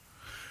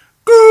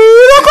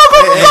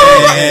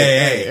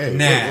hey,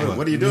 nah.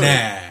 What are you doing?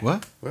 Nah.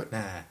 What?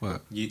 Nah.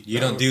 What? You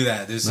don't do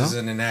that. This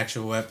isn't an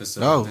actual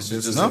episode. Oh, this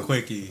is just no? a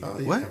quickie. Oh,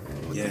 What?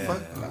 Yeah. the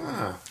fuck?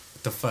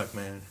 What the fuck,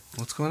 man?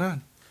 What's going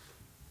on?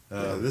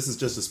 This is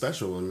just a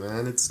special one,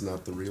 man. It's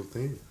not the real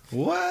thing.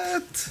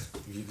 What?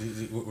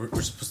 We're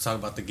supposed to talk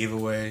about the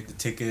giveaway, the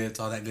tickets,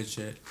 all that good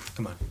shit.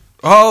 Come on.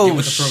 Oh, Get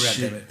with the program,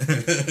 shit.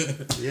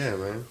 damn it. Yeah,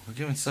 man. We're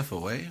giving stuff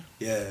away?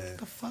 Yeah. What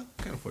the fuck?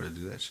 I can't afford to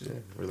do that shit. Yeah,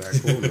 we're that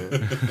cool,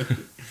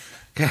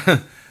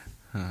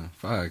 man.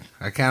 Fuck.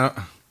 I can't.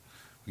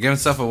 We're giving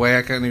stuff away.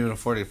 I can't even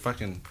afford to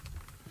fucking.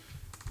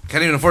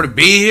 Can't even afford to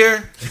be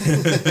here.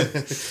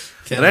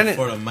 Can't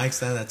afford a mic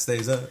stand that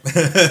stays up.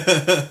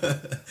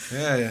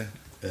 Yeah. Yeah.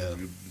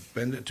 You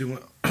bend it too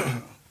much.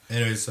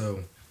 Anyway, so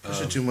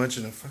Push it too much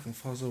and it fucking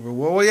falls over.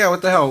 Well, yeah.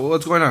 What the hell?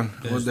 What's going on?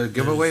 The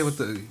giveaway?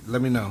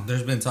 Let me know.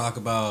 There's been talk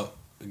about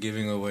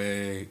giving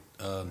away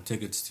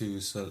tickets to.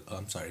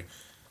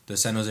 The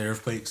San Jose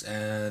Earthquakes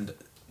and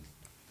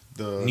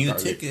The new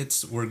Garlic.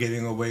 tickets. We're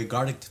giving away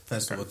Garlic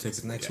Festival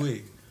tickets next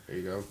week. There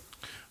you go.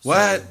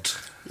 What?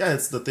 Yeah,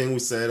 it's the thing we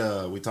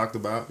said, we talked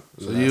about.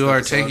 in So the you last are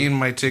episode. taking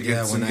my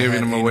tickets when and I giving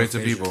had them anal away to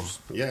fissures. people.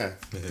 Yeah,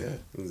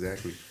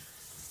 exactly.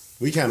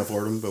 We can't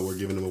afford them, but we're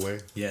giving them away.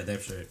 Yeah,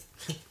 that's right.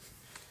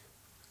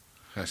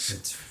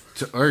 It's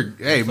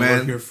Hey,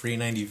 man. You're free,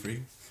 90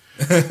 free.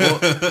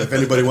 If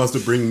anybody wants to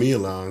bring me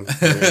along,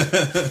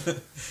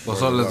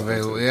 Pozole's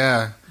available.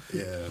 Yeah.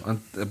 Yeah.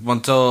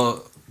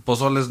 Until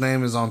Pozole's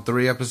name is on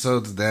 3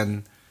 episodes,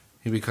 then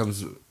he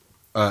becomes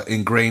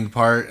ingrained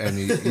part, and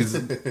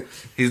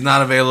he's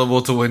not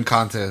available to win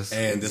contests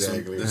And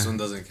Exactly. this one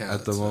doesn't count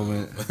at the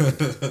moment.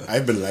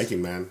 I've been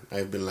liking, man.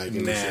 I've been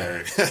liking Nah.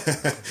 this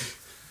year.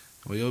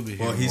 Well, you'll be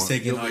here. Well, he's more.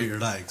 taking You'll all be- your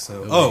likes.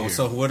 So, You'll be here.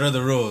 so what are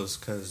the rules?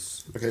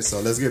 Because Okay, so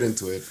let's get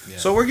into it.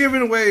 So we're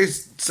giving away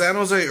San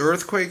Jose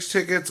Earthquakes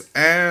tickets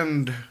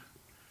and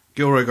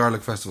Gilroy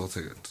Garlic Festival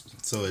tickets.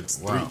 So it's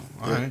Wow,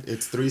 all right.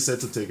 It's 3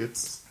 sets of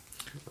tickets.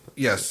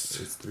 Yes,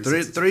 It's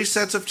three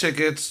sets of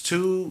tickets,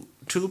 two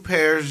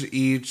pairs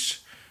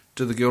each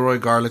to the Gilroy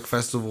Garlic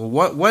Festival.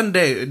 What one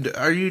day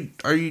are you?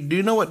 Do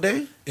you know what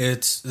day?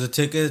 it's the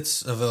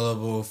tickets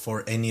available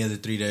for any of the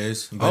 3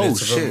 days, but Oh,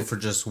 it's available shit. for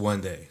just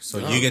one day. So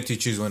Oh. you get to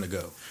choose when to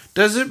go.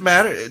 Does it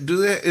matter?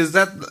 Is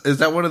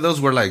that one of those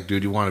where like,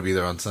 dude, you want to be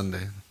there on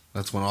Sunday?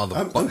 That's when all the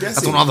I'm that's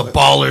guessing, when all the but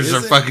ballers is are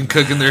it? fucking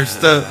cooking their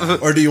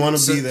stuff. Or do you want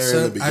to be there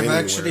in the beginning?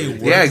 I've actually where-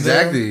 worked Yeah,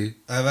 exactly.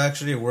 there. I've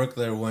actually worked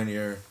there 1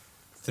 year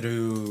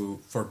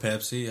for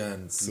Pepsi,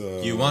 and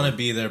So- you want to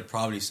be there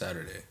probably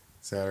Saturday.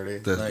 Saturday.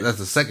 That's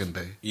the second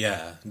day.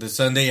 Yeah, the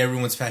Sunday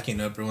everyone's packing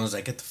up. Everyone's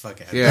like, "Get the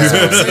fuck out!" Yeah,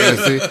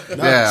 see?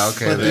 No, Yeah,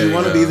 okay. But there do you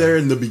want to go. be there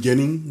in the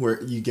beginning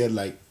where you get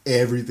like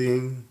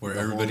everything, Where the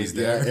everybody's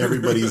whole- there. Yeah,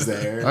 everybody's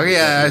there. Okay,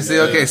 yeah, I see.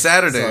 Okay,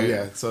 Saturday. So,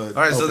 yeah. So All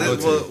right, so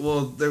okay.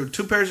 then, there were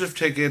 2 pairs of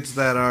tickets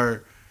that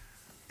are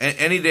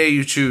any day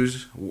you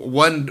choose,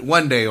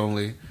 one day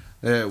only,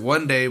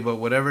 one day, but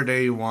whatever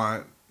day you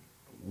want.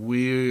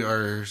 We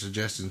are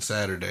suggesting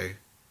Saturday.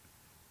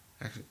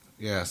 Actually,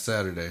 yeah,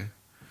 Saturday,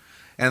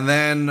 and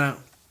then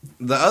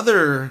the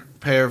other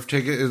pair of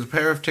tickets is a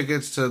pair of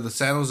tickets to the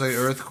San Jose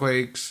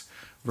Earthquakes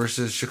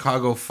versus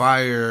Chicago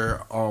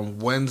Fire on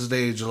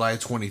Wednesday, July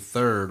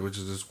 23rd, which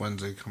is this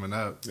Wednesday coming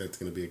up. That's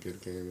gonna be a good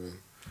game, man.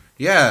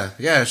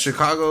 Yeah,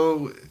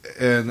 Chicago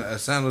and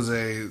San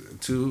Jose,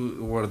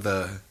 2 were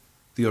the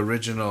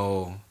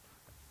original,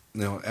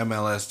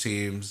 MLS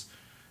teams,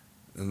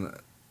 and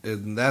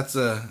that's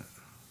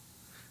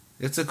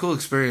it's a cool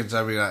experience.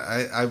 I mean,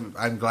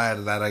 I'm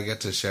glad that I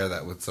get to share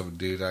that with some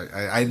dude.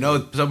 I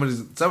know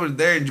somebody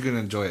there and you're gonna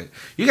enjoy it.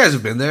 You guys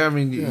have been there. I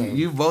mean,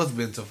 you've both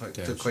been to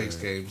Quakes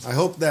games. I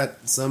hope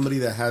that somebody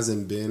that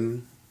hasn't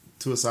been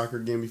to a soccer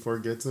game before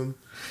gets them.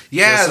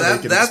 Yeah, Just so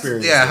they can that's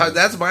experience it.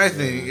 that's my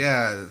thing.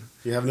 Yeah.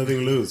 You have nothing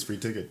to lose. Free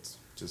tickets.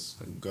 Just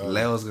go.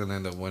 Leo's gonna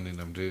end up winning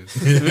them, dude.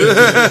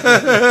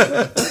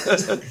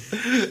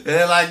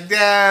 They're like,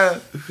 yeah,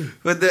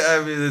 but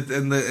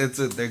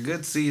they're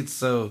good seats,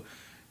 so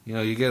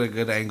you get a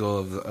good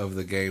angle of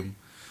the game.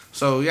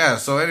 So yeah,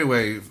 so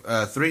anyway,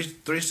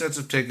 three sets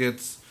of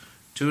tickets,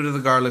 2 to the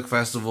Garlic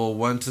Festival,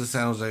 1 to the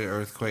San Jose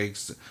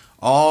Earthquakes,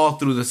 all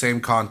through the same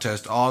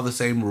contest, all the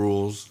same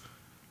rules.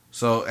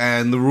 So,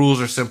 and the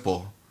rules are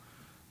simple.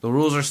 The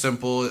rules are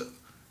simple.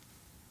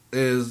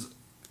 Is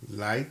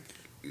Like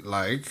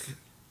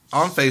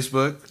on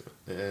Facebook.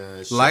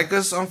 Like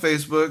us on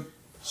Facebook.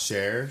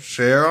 Share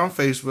on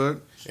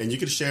Facebook. And you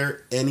could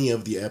share any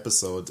of the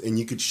episodes, and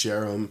you could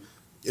share them.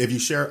 If you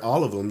share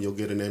all of them, you'll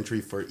get an entry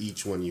for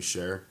each one you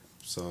share.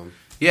 So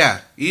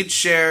yeah, each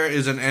share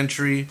is an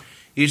entry.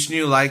 Each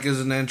new like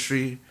is an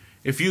entry.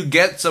 If you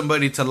get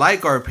somebody to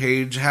like our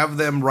page, have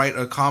them write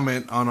a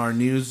comment on our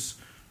news,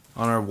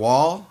 on our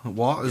wall.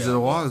 Is it a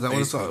wall? Is that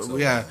what it's called?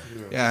 Yeah.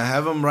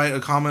 Have them write a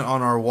comment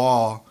on our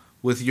wall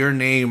with your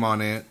name on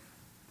it,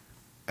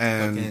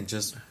 and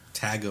just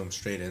tag them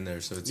straight in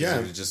there, so it's Yeah.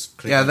 easy to just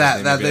click. Yeah, on that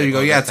his name and be there you like, go.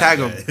 oh, Yeah, that's tag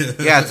that them.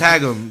 guy. Yeah,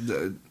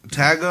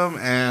 tag them,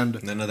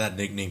 and None of that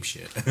nickname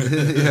shit.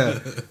 yeah,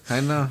 I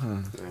know. Huh?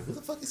 Who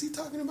the fuck is he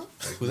talking about?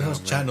 Who the hell's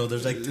channel?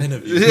 There's like 10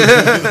 of you.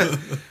 Yeah.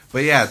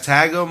 But yeah,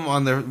 tag them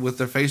on with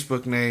their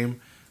Facebook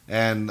name,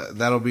 and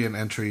that'll be an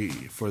entry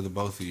for the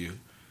both of you.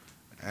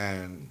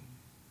 And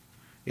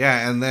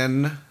yeah, and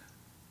then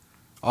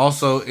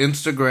also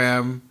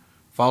Instagram.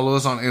 Follow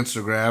us on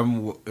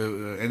Instagram.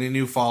 Any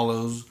new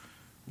follows,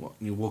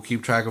 we'll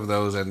keep track of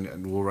those,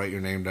 and we'll write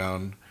your name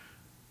down.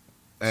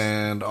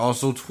 And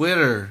also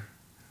Twitter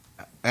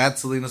at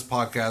Selena's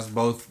Podcast,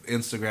 both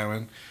Instagram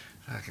and.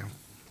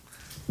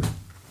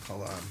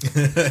 Hold on.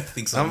 I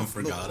think someone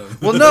forgot him.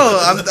 Well, no,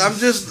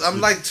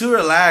 I'm like too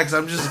relaxed.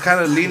 I'm just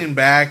kind of leaning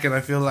back, and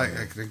I feel like,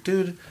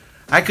 dude,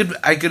 I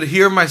could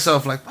hear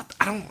myself like, what?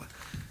 I don't.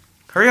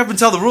 Hurry up and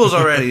tell the rules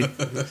already.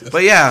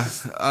 But yeah,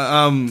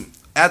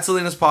 at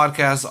Selena's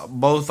Podcast,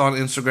 both on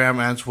Instagram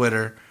and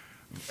Twitter.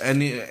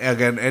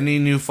 Any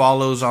new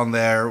follows on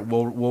there,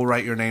 we'll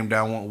write your name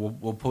down.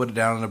 We'll put it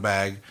down in a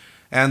bag,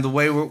 and the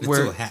way we're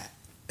Into a hat.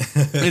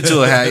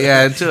 into a hat,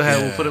 yeah, into a hat.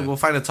 Yeah. We'll put it. We'll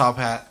find a top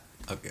hat.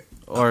 Okay.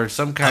 Or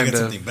some I'll kind get of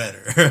something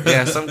better.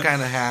 yeah, some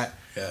kind of hat.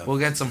 Yeah. We'll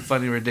get some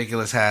funny,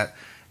 ridiculous hat.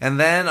 And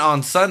then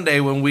on Sunday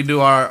when we do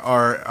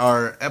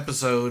our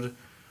episode,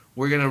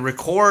 we're gonna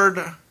record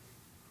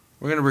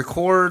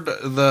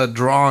the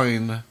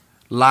drawing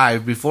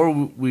live before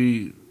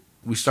we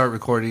start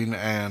recording,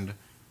 and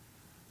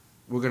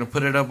we're gonna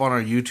put it up on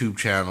our YouTube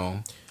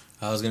channel.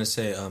 I was gonna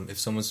say, if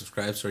someone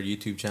subscribes to our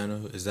YouTube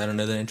channel, is that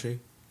another entry?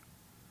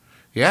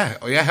 Yeah,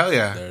 oh yeah, hell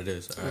yeah. There it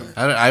is. All right.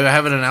 I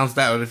haven't announced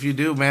that, but if you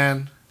do,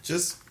 man,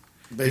 Just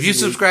if you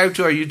subscribe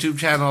to our YouTube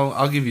channel,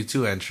 I'll give you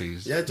 2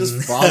 entries. yeah,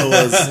 just follow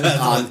us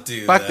on. Don't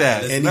do Fuck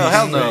that. It's No, not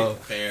hell no.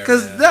 fair,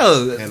 Because man.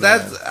 no, And,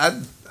 that's I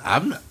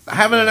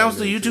haven't announced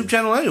the YouTube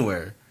channel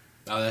anywhere.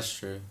 Oh, that's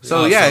true.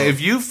 So Oh, yeah, if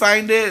you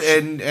find it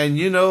and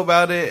you know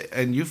about it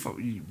and you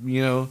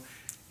know,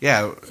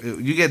 yeah,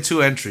 you get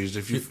 2 entries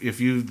if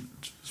you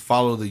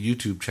follow the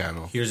YouTube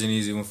channel. here's an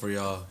easy one for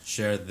y'all.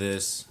 Share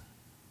this,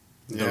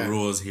 the Yeah.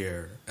 rules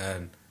here,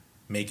 and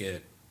make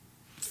it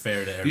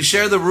fair to everybody. You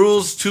share the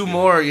rules 2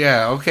 more,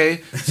 yeah,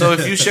 okay. So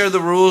if you share the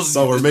rules,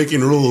 So we're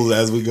making rules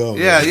as we go.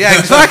 yeah,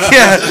 exactly,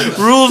 yeah,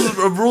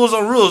 rules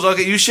on rules.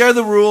 Okay, you share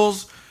the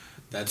rules.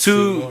 That's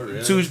 2 more,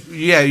 really?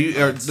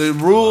 The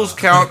rules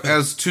count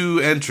as 2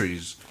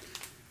 entries.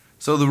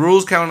 So the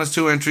rules count as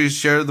 2 entries.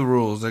 Share the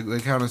rules; they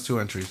count as 2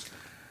 entries,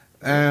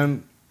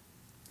 and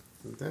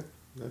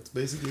That's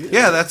basically it.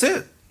 yeah, that's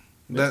it.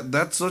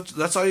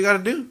 That's all you got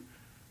to do.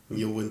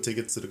 You'll win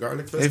tickets to the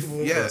Garlic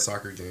Festival yeah. or a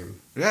soccer game.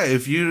 Yeah,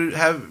 if you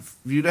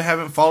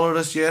haven't followed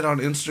us yet on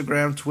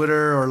Instagram,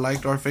 Twitter, or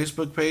liked our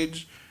Facebook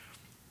page,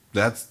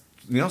 that's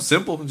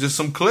simple. Just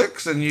some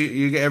clicks, and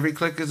you get every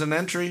click is an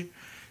entry.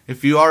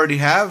 If you already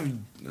have,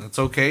 that's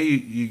okay.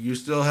 You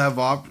still have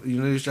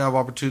you still have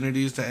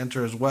opportunities to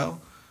enter as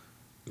well.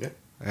 Yeah.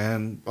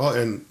 And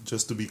and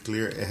just to be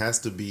clear, it has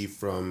to be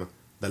from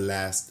the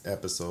last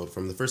episode,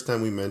 from the first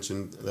time we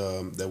mentioned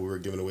that we were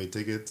giving away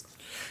tickets.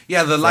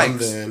 yeah, the From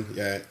likes. then,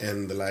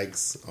 and the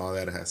likes, all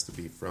that has to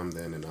be from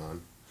then and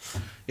on.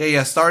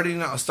 Yeah.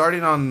 Starting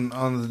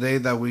on the day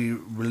that we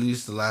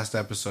released the last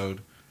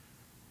episode.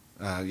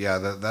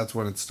 That's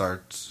when it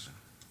starts.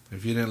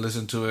 If you didn't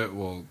listen to it,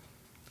 well,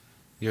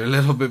 you're a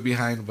little bit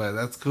behind, but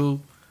that's cool.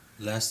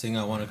 Last thing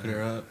I want to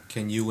clear up: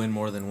 can you win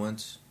more than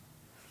once?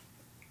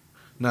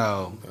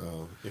 No.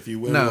 If you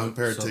win No, one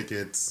pair of so-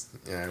 tickets,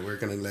 we're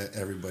gonna let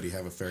everybody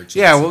have a fair chance.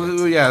 Yeah,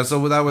 well, yeah.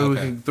 So that way we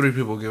Okay. can 3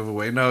 people give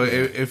away. No,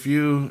 if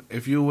you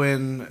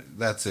win,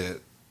 that's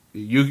it.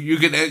 You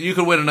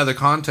can win another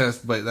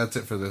contest, but that's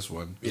it for this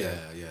one. Yeah.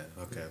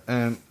 Okay.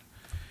 And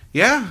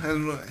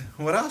and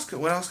what else?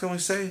 What else can we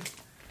say?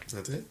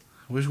 That's it.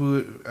 I wish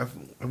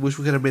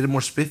we could have made it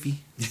more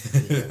spiffy,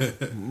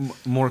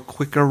 more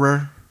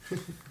quickerer.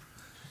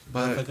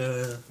 But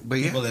yeah.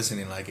 People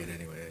listening like it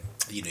anyway.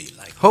 You know you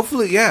like it.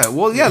 Hopefully, yeah.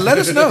 Well, yeah. Let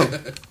us know.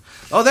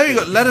 Oh, there you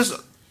go. Let us.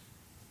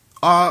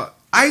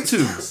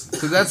 iTunes,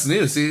 because that's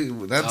new. See,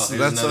 that's Here's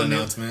that's another so new.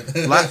 announcement.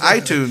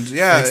 iTunes,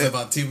 yeah. Thanks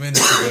about 2 minutes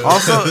ago.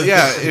 Also,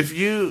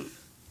 yeah.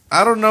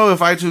 I don't know if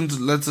iTunes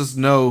lets us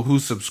know who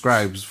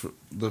subscribes.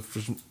 The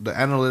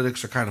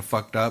analytics are kind of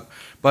fucked up.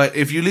 But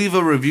if you leave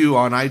a review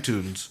on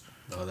iTunes,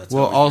 Oh, that's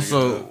we'll how we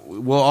figured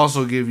it out.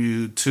 also give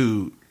you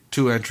two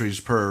entries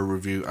per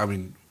review. I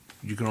mean,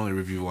 you can only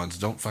review once.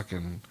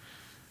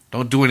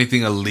 Don't do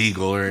anything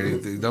illegal or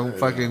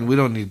anything. We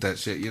don't need that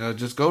shit.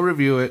 Just go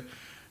review it.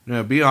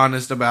 Be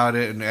honest about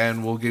it,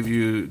 and we'll give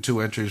you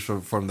 2 entries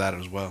from that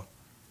as well.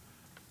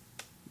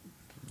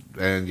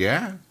 And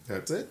yeah,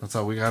 That's it. that's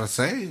all we gotta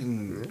say.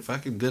 And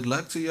fucking good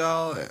luck to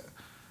y'all.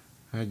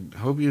 I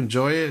hope you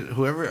enjoy it.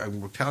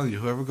 I'm telling you,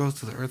 whoever goes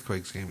to the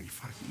Earthquakes game,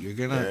 you're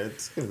gonna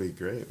It's gonna be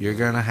great. you're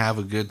gonna have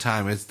a good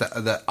time. It's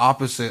the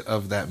opposite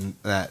of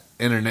that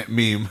internet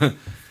meme.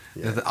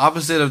 It's the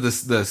opposite of the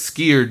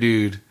skier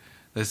dude,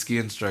 the ski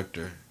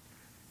instructor.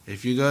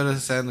 If you go to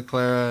Santa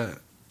Clara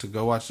to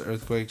go watch the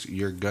earthquakes,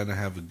 you're gonna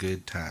have a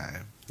good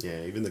time.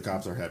 Yeah, even the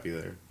cops are happy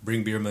there.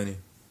 Bring beer money.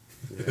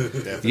 Yeah,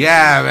 definitely.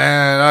 Yeah,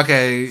 man.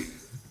 Okay,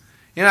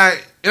 you're not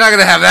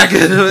gonna have that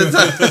good of a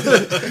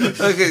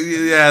time.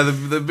 Okay, yeah.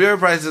 The beer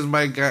prices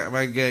might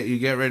get you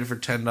get ready for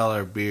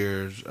 $10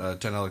 beers,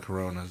 $10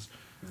 Coronas.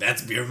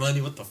 That's beer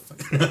money. What the fuck?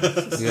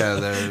 Yeah,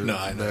 they're No,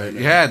 I know.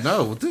 yeah,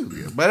 no,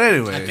 dude. But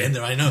anyway, I've been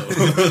there. I know.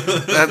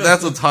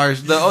 that's what's harsh.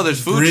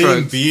 There's food Bring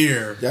trucks.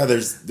 beer. Yeah,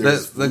 there's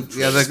food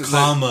trucks.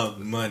 Comma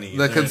money.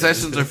 The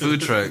concessions are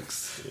food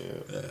trucks.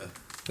 Yeah.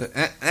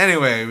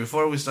 Anyway,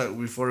 before we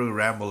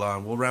ramble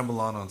on, we'll ramble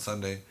on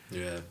Sunday.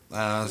 Yeah.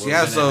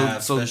 So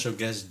special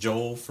guest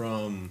Joel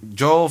from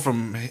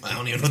I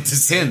don't even know what to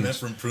say. Hinge. That's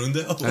from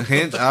Prunedale.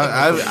 Hinge.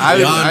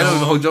 I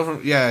don't know Joe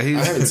from. Yeah, I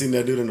haven't seen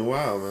that dude in a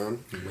while,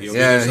 man. He's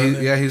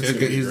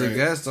the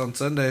guest on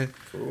Sunday.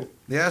 Cool.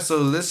 Yeah, so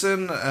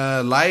listen,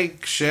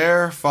 like,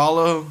 share,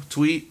 follow,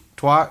 tweet,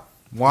 twat,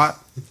 what,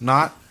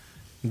 not,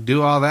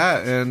 do all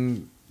that,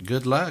 and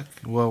good luck.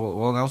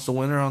 We'll announce the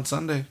winner on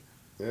Sunday.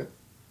 Yeah.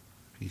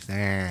 Peace.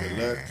 Good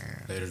luck.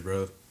 Laters,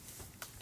 bro.